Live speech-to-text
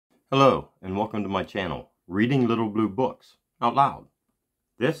Hello, and welcome to my channel, Reading Little Blue Books Out Loud.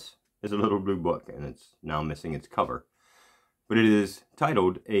 This is a little blue book, and it's now missing its cover. But it is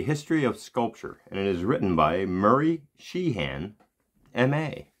titled A History of Sculpture, and it is written by Murray Sheehan,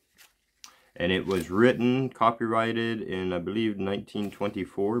 M.A. And it was written, copyrighted in, I believe,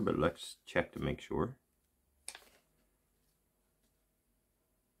 1924, but let's check to make sure.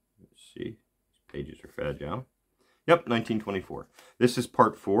 Let's see, these pages are fragile. Yep, 1924. This is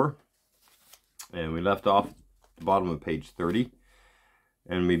part 4, and we left off at the bottom of page 30,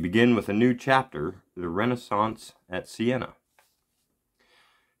 and we begin with a new chapter, The Renaissance at Siena.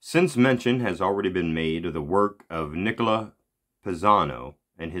 Since mention has already been made of the work of Nicola Pisano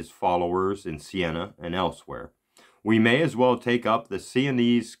and his followers in Siena and elsewhere, we may as well take up the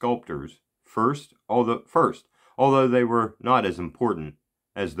Sienese sculptors first, although they were not as important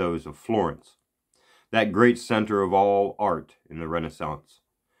as those of Florence, that great center of all art in the Renaissance.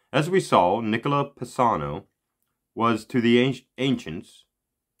 As we saw, Nicola Pisano went to the ancients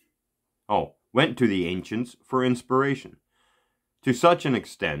for inspiration, to such an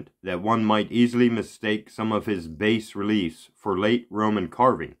extent that one might easily mistake some of his bas reliefs for late Roman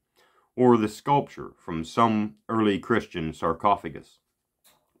carving, or the sculpture from some early Christian sarcophagus.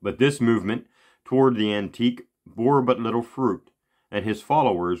 But this movement toward the antique bore but little fruit, and his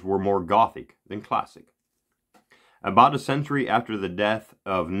followers were more Gothic than classic. About a century after the death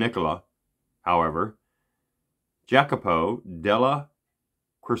of Nicola, however, Jacopo della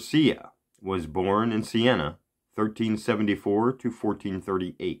Quercia was born in Siena, 1374 to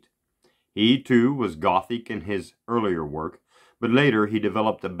 1438. He, too, was Gothic in his earlier work, but later he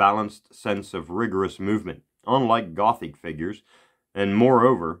developed a balanced sense of rigorous movement, unlike Gothic figures, and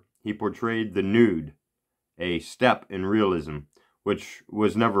moreover, he portrayed the nude, a step in realism, which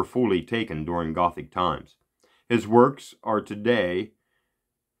was never fully taken during Gothic times. His works are today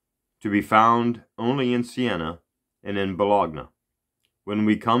to be found only in Siena and in Bologna. When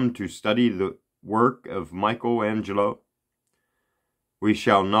we come to study the work of Michelangelo, we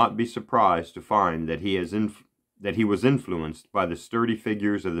shall not be surprised to find that he was influenced by the sturdy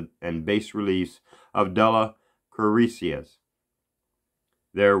figures and bas reliefs of della Quercia.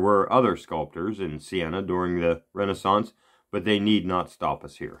 There were other sculptors in Siena during the Renaissance, but they need not stop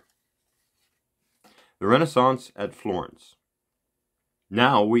us here. The Renaissance at Florence.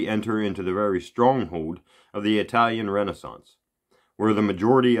 Now we enter into the very stronghold of the Italian Renaissance, where the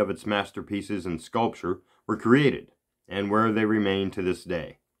majority of its masterpieces in sculpture were created, and where they remain to this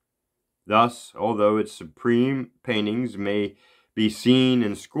day. Thus, although its supreme paintings may be seen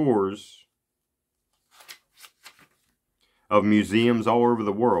in scores of museums all over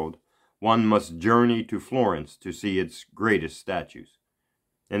the world, one must journey to Florence to see its greatest statues,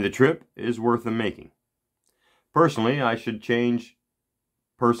 and the trip is worth the making. Personally, I should change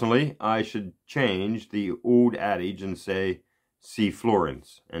the old adage and say, see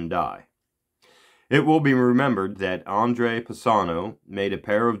Florence and die. It will be remembered that Andrea Pisano made a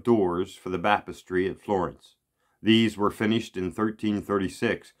pair of doors for the baptistry at Florence. These were finished in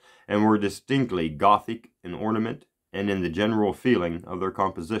 1336 and were distinctly Gothic in ornament and in the general feeling of their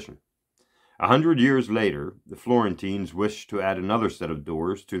composition. 100 years later, the Florentines wished to add another set of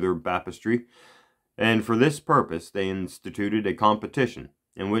doors to their baptistry, and for this purpose they instituted a competition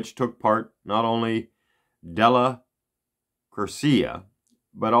in which took part not only della Quercia,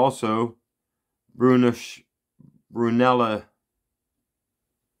 but also Brunelleschi,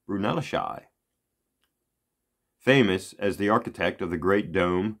 famous as the architect of the Great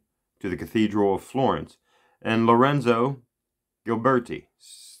Dome to the Cathedral of Florence, and Lorenzo Ghiberti,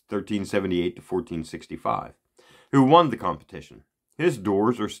 1378 to 1465, who won the competition. His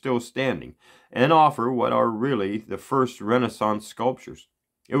doors are still standing and offer what are really the first Renaissance sculptures.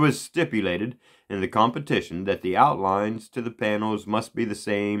 It was stipulated in the competition that the outlines to the panels must be the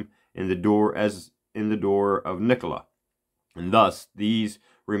same in the door as in the door of Nicola, and thus these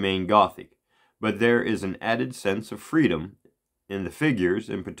remain Gothic. But there is an added sense of freedom in the figures,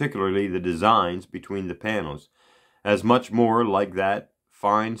 and particularly the designs between the panels, as much more like that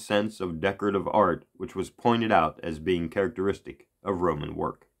fine sense of decorative art which was pointed out as being characteristic of Roman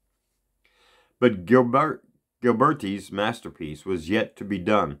work. But Ghiberti's masterpiece was yet to be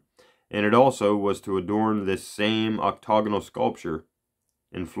done, and it also was to adorn this same octagonal structure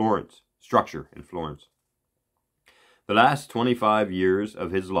in Florence. The last 25 years of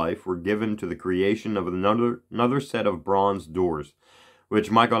his life were given to the creation of another set of bronze doors,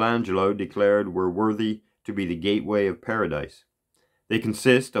 which Michelangelo declared were worthy to be the gateway of paradise. They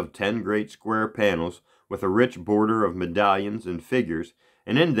consist of 10 great square panels with a rich border of medallions and figures,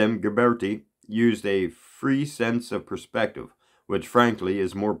 and in them Ghiberti used a free sense of perspective, which frankly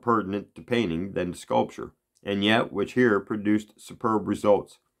is more pertinent to painting than to sculpture, and yet which here produced superb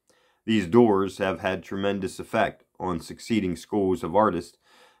results. These doors have had tremendous effect on succeeding schools of artists,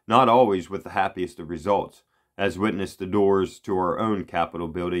 not always with the happiest of results, as witness the doors to our own Capitol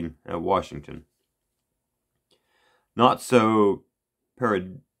building at Washington. Not so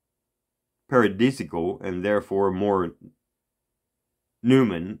paradisical and therefore more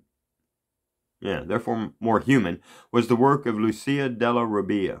human was the work of Lucia della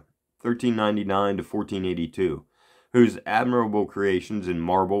Robbia, 1399 to 1482, whose admirable creations in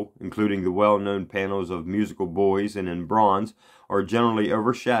marble, including the well-known panels of musical boys and in bronze, are generally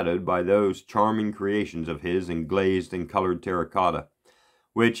overshadowed by those charming creations of his in glazed and colored terracotta,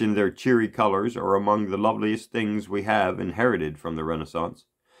 which in their cheery colors are among the loveliest things we have inherited from the Renaissance.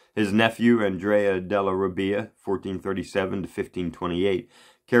 His nephew Andrea della Robbia, 1437 to 1528,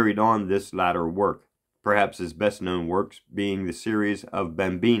 carried on this latter work, perhaps his best-known works being the series of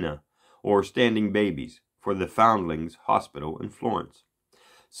Bambina, or Standing Babies, for the Foundlings Hospital in Florence.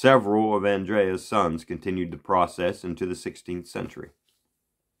 Several of Andrea's sons continued the process into the 16th century.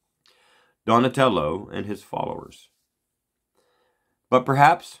 Donatello and his followers. But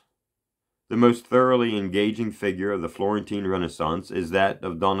perhaps the most thoroughly engaging figure of the Florentine Renaissance is that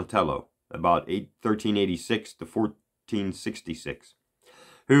of Donatello, about 1386 to 1466,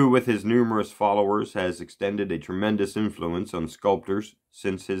 who with his numerous followers has extended a tremendous influence on sculptors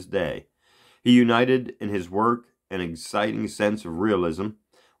since his day. He united in his work an exciting sense of realism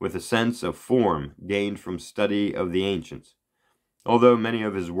with a sense of form gained from study of the ancients. Although many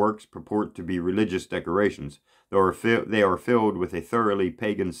of his works purport to be religious decorations, they are filled with a thoroughly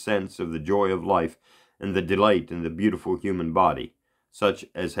pagan sense of the joy of life and the delight in the beautiful human body, such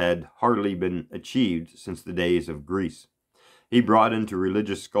as had hardly been achieved since the days of Greece. He brought into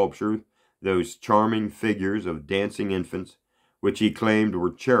religious sculpture those charming figures of dancing infants, which he claimed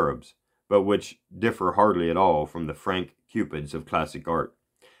were cherubs, but which differ hardly at all from the frank cupids of classic art.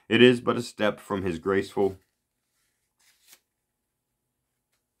 It is but a step from his graceful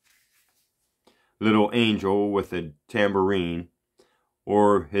little angel with a tambourine,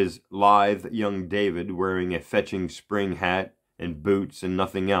 or his lithe young David wearing a fetching spring hat and boots and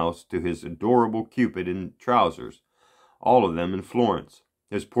nothing else, to his adorable Cupid in trousers, all of them in Florence.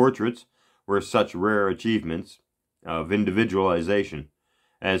 His portraits were such rare achievements of individualization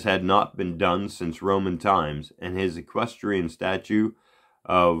as had not been done since Roman times, and his equestrian statue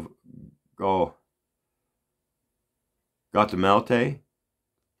of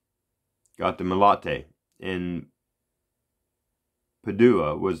Gattamelate in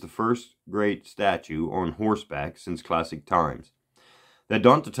Padua was the first great statue on horseback since classic times. That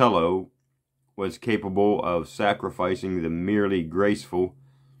Donatello was capable of sacrificing the merely graceful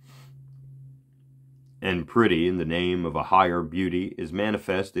and pretty in the name of a higher beauty is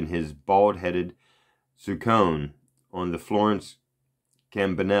manifest in his bald-headed Zuccone on the Florence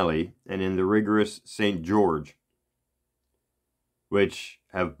Campanelli and in the rigorous St. George, which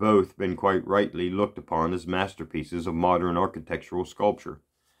have both been quite rightly looked upon as masterpieces of modern architectural sculpture.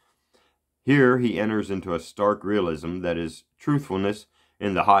 Here he enters into a stark realism that is truthfulness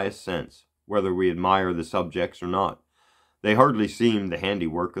in the highest sense, whether we admire the subjects or not. They hardly seem the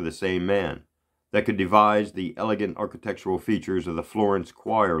handiwork of the same man that could devise the elegant architectural features of the Florence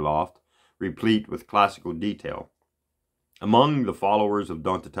choir loft, replete with classical detail. Among the followers of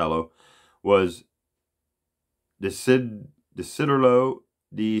Donatello was Desidero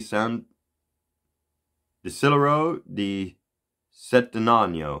di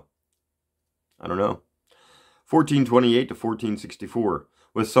Settenanio, 1428 to 1464,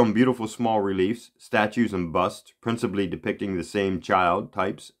 with some beautiful small reliefs, statues, and busts, principally depicting the same child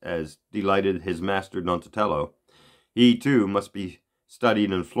types as delighted his master Donatello. He, too, must be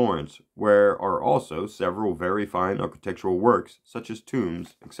studied in Florence, where are also several very fine architectural works, such as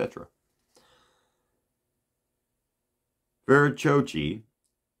tombs, etc. Verrocchio,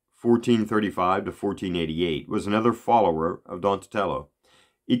 1435 to 1488, was another follower of Donatello,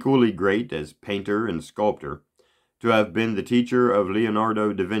 equally great as painter and sculptor, to have been the teacher of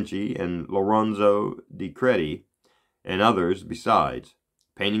Leonardo da Vinci and Lorenzo di Credi, and others besides,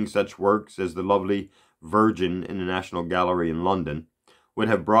 painting such works as the lovely Virgin in the National Gallery in London, would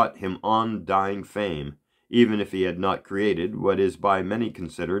have brought him undying fame, even if he had not created what is by many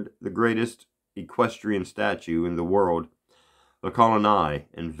considered the greatest equestrian statue in the world, La Colonnade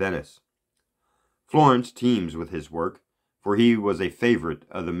in Venice. Florence teems with his work, for he was a favorite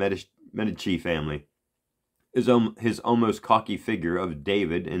of the Medici family. His almost cocky figure of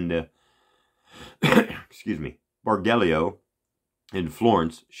David in the Bargello in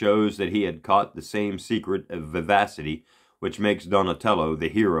Florence shows that he had caught the same secret of vivacity which makes Donatello the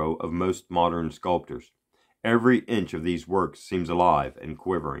hero of most modern sculptors. Every inch of these works seems alive and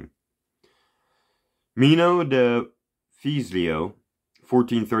quivering. Mino da Fiesole,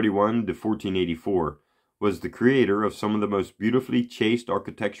 1431 to 1484, was the creator of some of the most beautifully chased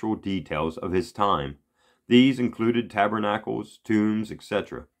architectural details of his time. These included tabernacles, tombs,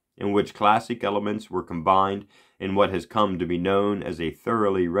 etc., in which classic elements were combined in what has come to be known as a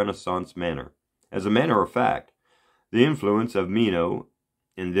thoroughly Renaissance manner. As a matter of fact, the influence of Mino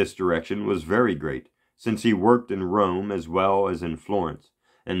in this direction was very great, since he worked in Rome as well as in Florence,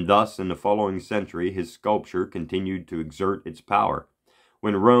 and thus in the following century his sculpture continued to exert its power,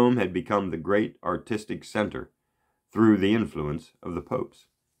 when Rome had become the great artistic center through the influence of the popes.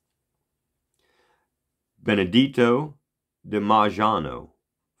 Benedetto da Majano,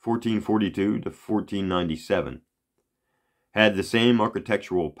 1442 to 1497, had the same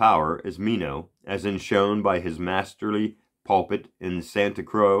architectural power as Mino, as in shown by his masterly pulpit in Santa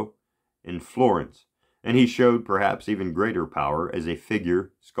Croce in Florence, and he showed perhaps even greater power as a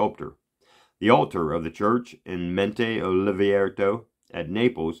figure sculptor. The altar of the church in Monte Oliveto at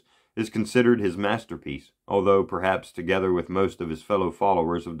Naples is considered his masterpiece, although perhaps together with most of his fellow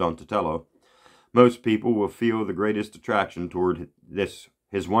followers of Donatello, most people will feel the greatest attraction toward this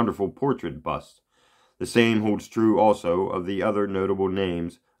his wonderful portrait bust. The same holds true also of the other notable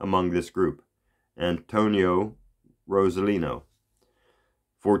names among this group. Antonio Rossellino,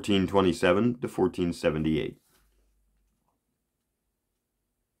 1427 to 1478.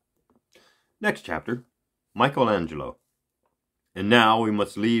 Next chapter, Michelangelo. And now we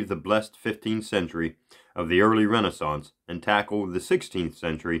must leave the blessed 15th century of the early Renaissance and tackle the 16th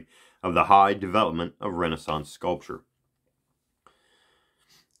century of the high development of Renaissance sculpture.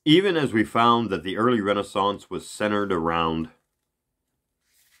 Even as we found that the early Renaissance was centered around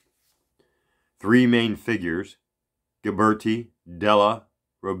three main figures, Ghiberti, Della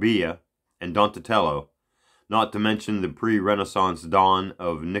Robbia, and Donatello, not to mention the pre-Renaissance dawn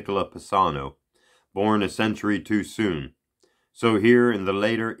of Nicola Pisano, born a century too soon. So here in the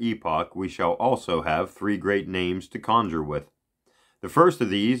later epoch we shall also have three great names to conjure with. The first of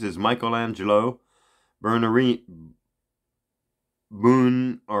these is Michelangelo Buonarroti.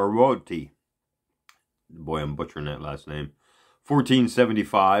 Boy, I'm butchering that last name.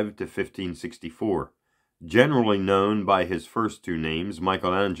 1475 to 1564. Generally known by his first two names,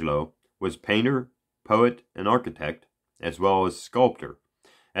 Michelangelo was painter, poet, and architect, as well as sculptor,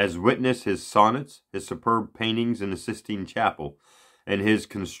 as witness his sonnets, his superb paintings in the Sistine Chapel, and his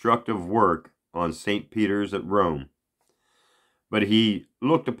constructive work on St. Peter's at Rome. But he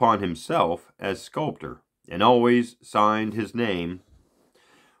looked upon himself as sculptor, and always signed his name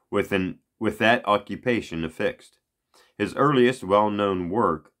with that occupation affixed. His earliest well-known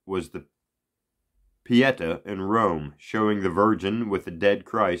work was the Pieta in Rome, showing the Virgin with the dead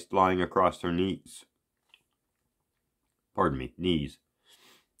Christ lying across her knees.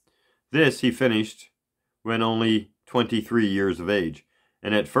 This he finished when only 23 years of age,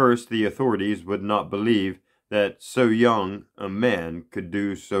 and at first the authorities would not believe that so young a man could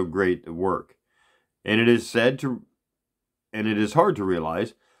do so great a work. And it is hard to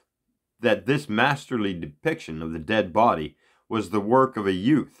realize that this masterly depiction of the dead body was the work of a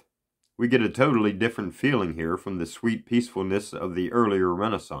youth. We get a totally different feeling here from the sweet peacefulness of the earlier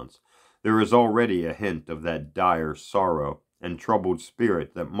Renaissance. There is already a hint of that dire sorrow and troubled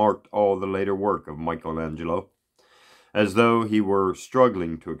spirit that marked all the later work of Michelangelo, as though he were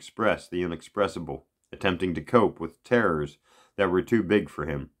struggling to express the inexpressible, attempting to cope with terrors that were too big for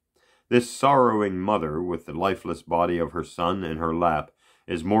him. This sorrowing mother with the lifeless body of her son in her lap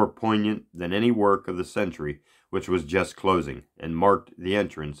is more poignant than any work of the century which was just closing and marked the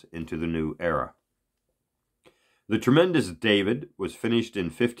entrance into the new era. The tremendous David was finished in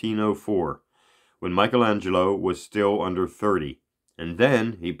 1504, when Michelangelo was still under 30, and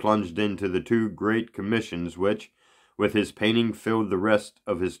then he plunged into the two great commissions which, with his painting, filled the rest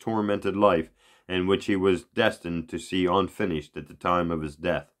of his tormented life, and which he was destined to see unfinished at the time of his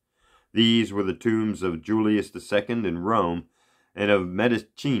death. These were the tombs of Julius II in Rome and of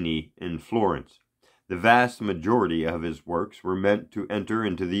Medici in Florence. The vast majority of his works were meant to enter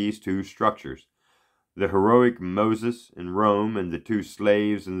into these two structures. The heroic Moses in Rome and the two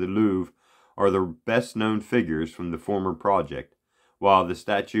slaves in the Louvre are the best-known figures from the former project, while the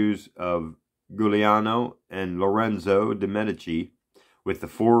statues of Giuliano and Lorenzo de' Medici, with the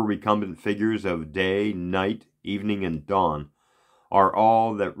four recumbent figures of day, night, evening, and dawn, are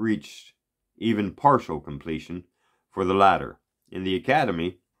all that reached even partial completion for the latter. In the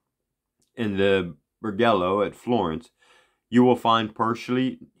Academy, in the Bergello at Florence, you will find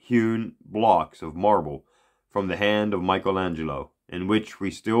partially hewn blocks of marble from the hand of Michelangelo, in which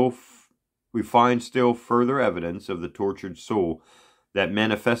we find still further evidence of the tortured soul that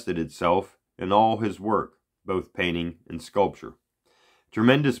manifested itself in all his work, both painting and sculpture.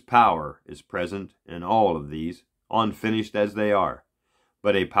 Tremendous power is present in all of these, unfinished as they are,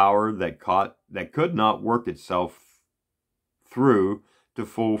 but a power that could not work itself through to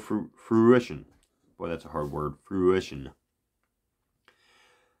full fruition. Boy, that's a hard word, fruition.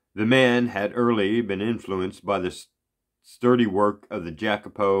 The man had early been influenced by the sturdy work of the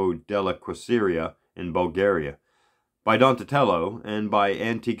Jacopo della Quasseria in Bulgaria, by Donatello, and by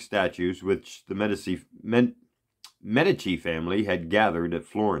antique statues which the Medici family had gathered at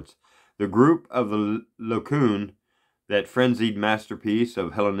Florence. The group of the Laocoon, that frenzied masterpiece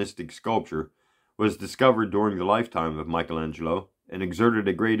of Hellenistic sculpture, was discovered during the lifetime of Michelangelo and exerted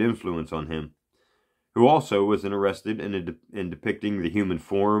a great influence on him, who also was interested in depicting the human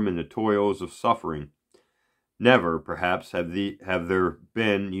form and the toils of suffering. Never, perhaps, have there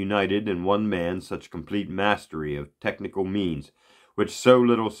been united in one man such complete mastery of technical means, with so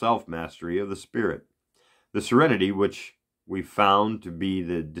little self-mastery of the spirit. The serenity which we found to be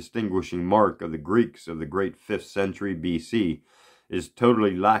the distinguishing mark of the Greeks of the great 5th century BC is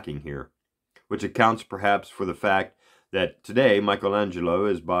totally lacking here, which accounts perhaps for the fact that today Michelangelo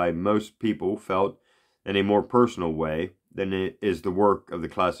is by most people felt in a more personal way than it is the work of the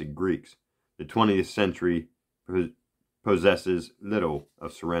classic Greeks. The 20th century possesses little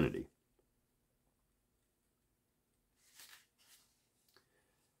of serenity.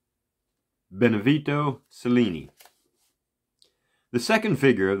 Benvenuto Cellini. The second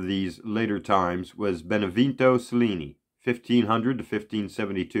figure of these later times was Benvenuto Cellini, 1500 to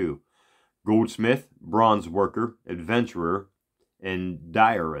 1572, goldsmith, bronze worker, adventurer, and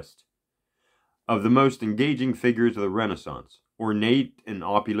diarist. Of the most engaging figures of the Renaissance, ornate and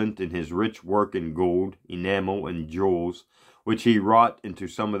opulent in his rich work in gold, enamel, and jewels, which he wrought into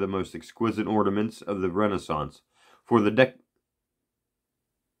some of the most exquisite ornaments of the Renaissance, for the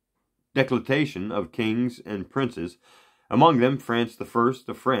delectation of kings and princes, among them Francis I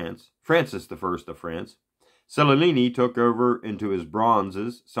of France. Cellini took over into his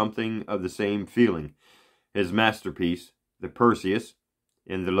bronzes something of the same feeling. His masterpiece, the Perseus,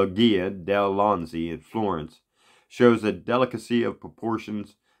 in the Loggia del Lanzi at Florence, shows a delicacy of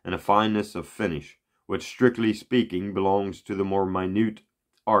proportions and a fineness of finish, which strictly speaking belongs to the more minute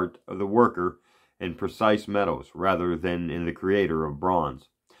art of the worker in precise metals rather than in the creator of bronze.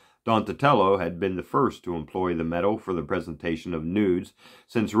 Donatello had been the first to employ the metal for the presentation of nudes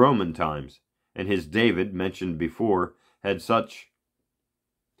since Roman times, and his David, mentioned before, had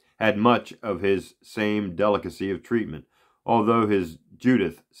much of his same delicacy of treatment, although his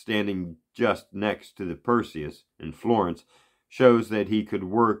Judith, standing just next to the Perseus in Florence, shows that he could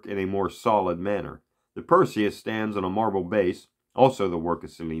work in a more solid manner. The Perseus stands on a marble base, also the work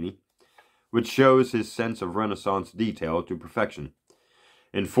of Cellini, which shows his sense of Renaissance detail to perfection.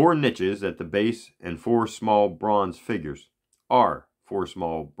 In 4 niches at the base and 4 small bronze figures. The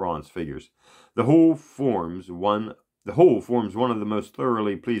whole forms one of the most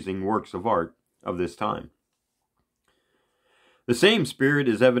thoroughly pleasing works of art of this time. The same spirit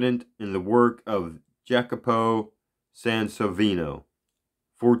is evident in the work of Jacopo Sansovino,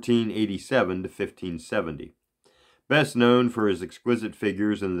 1487 to 1570, best known for his exquisite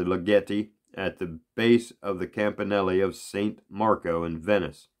figures in the Loggetti at the base of the Campanelli of St. Marco in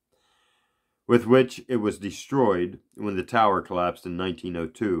Venice, with which it was destroyed when the tower collapsed in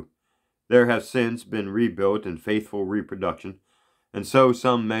 1902. There have since been rebuilt in faithful reproduction, and so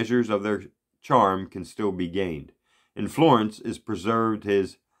some measures of their charm can still be gained. In Florence is preserved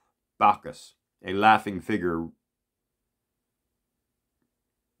his Bacchus, a laughing figure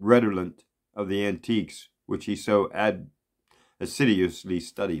redolent of the antiques which he so assiduously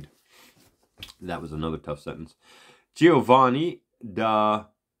studied. That was another tough sentence. Giovanni da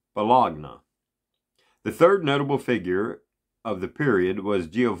Bologna. The third notable figure of the period was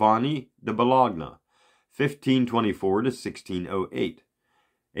Giovanni da Bologna, 1524 to 1608,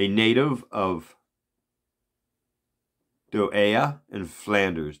 a native of Douai in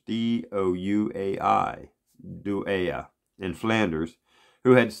Flanders, Douai, Douai in Flanders,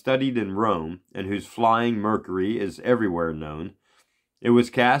 who had studied in Rome and whose flying Mercury is everywhere known. It was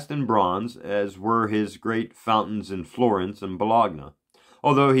cast in bronze, as were his great fountains in Florence and Bologna,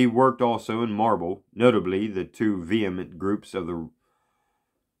 although he worked also in marble, notably the 2 vehement groups of the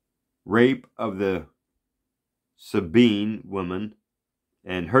Rape of the Sabine woman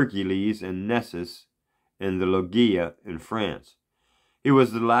and Hercules and Nessus in the Loggia in France. He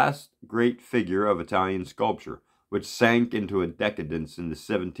was the last great figure of Italian sculpture, which sank into a decadence in the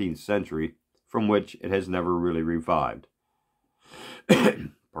 17th century, from which it has never really revived.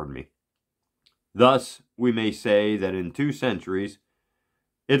 Pardon me. Thus, we may say that in 2 centuries,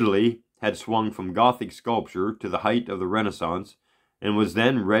 Italy had swung from Gothic sculpture to the height of the Renaissance, and was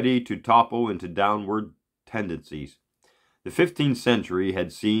then ready to topple into downward tendencies. The 15th century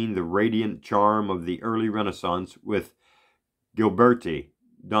had seen the radiant charm of the early Renaissance with Ghiberti,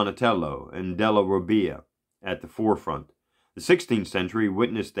 Donatello, and Della Robbia at the forefront. The 16th century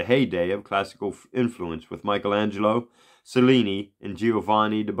witnessed the heyday of classical influence with Michelangelo, Cellini, and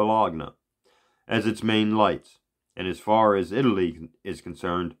Giovanni da Bologna as its main lights. And as far as Italy is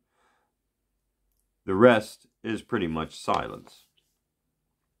concerned, the rest is pretty much silence.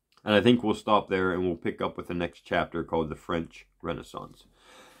 And I think we'll stop there and we'll pick up with the next chapter called the French Renaissance.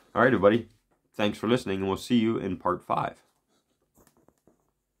 All right, everybody. Thanks for listening, and we'll see you in part 5.